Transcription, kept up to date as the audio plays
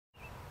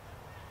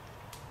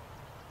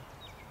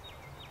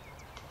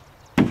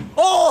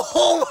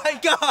Oh my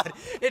God!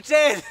 It's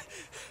in!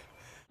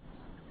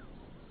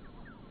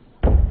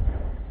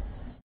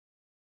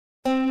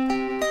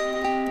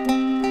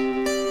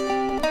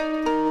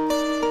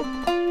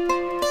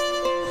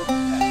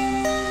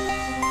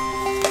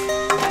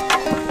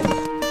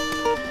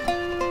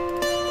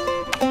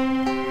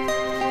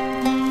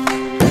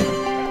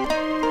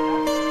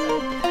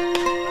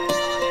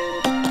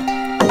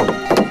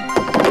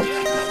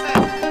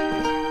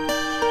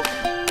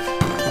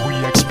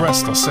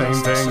 Express the same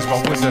things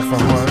but with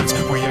different words.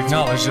 We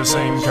acknowledge the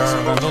same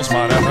curve and those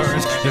might have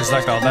hurt. Just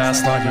like the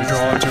last line you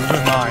draw to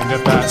remind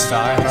the past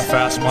time. A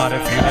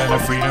fast-minded feeling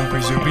of freedom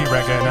please to be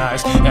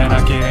recognized. And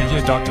I can hear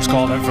your doctors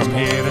calling from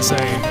here to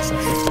say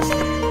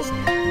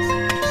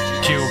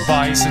kill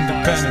vice,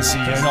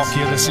 independency, and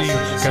ocular seal.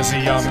 Cause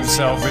the young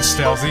himself is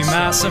stealthy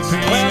mass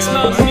appeal. Where's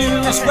my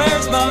muse?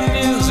 Where's my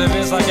muse? It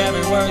feels like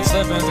every word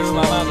slipping through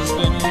my mouth has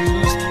been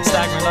used.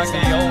 Staggering like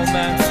the old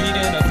man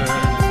feeding a third.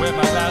 With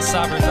my glass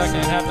I protect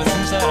and have the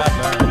things that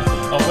I've learned.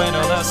 A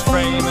windowless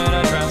frame in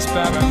a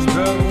transparent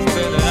room,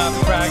 filling up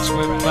cracks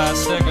with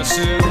plastic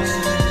assumes.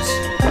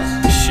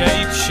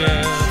 Shape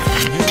shift,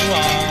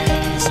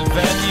 nuance,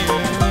 venue.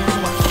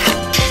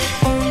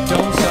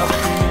 Don't stop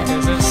screaming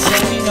cause it's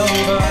ain't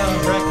over.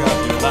 Wreck up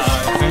your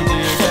life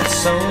until you get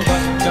sober.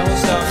 Don't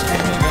stop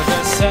screaming cause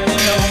it's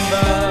ain't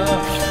over,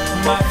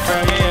 my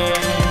friend.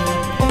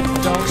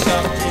 Don't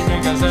stop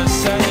screaming cause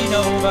it's ain't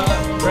over.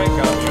 Break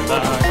up your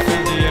life.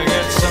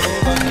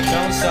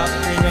 Don't stop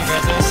screaming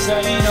cause this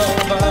ain't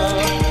over,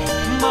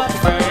 my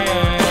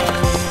friend.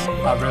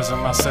 I risen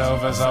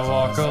myself as I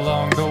walk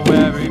along the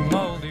weary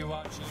moldy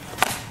watching.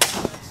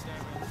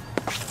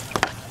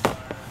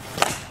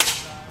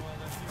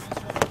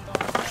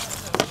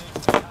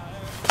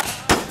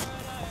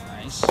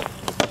 Nice.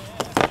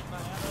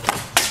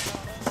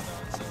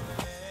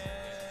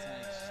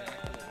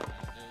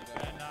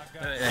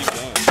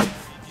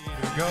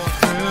 Go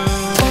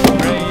through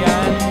gray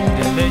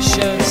and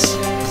delicious.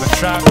 The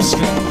traps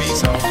can be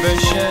so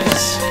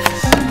vicious.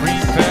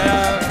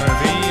 Prepare for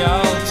the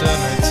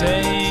ultimate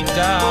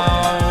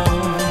takedown.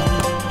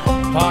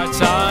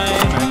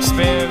 Part-time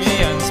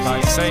experience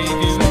might save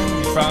you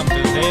from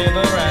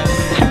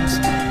deliverance,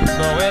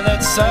 but will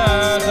it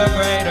serve the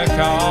greater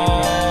cause?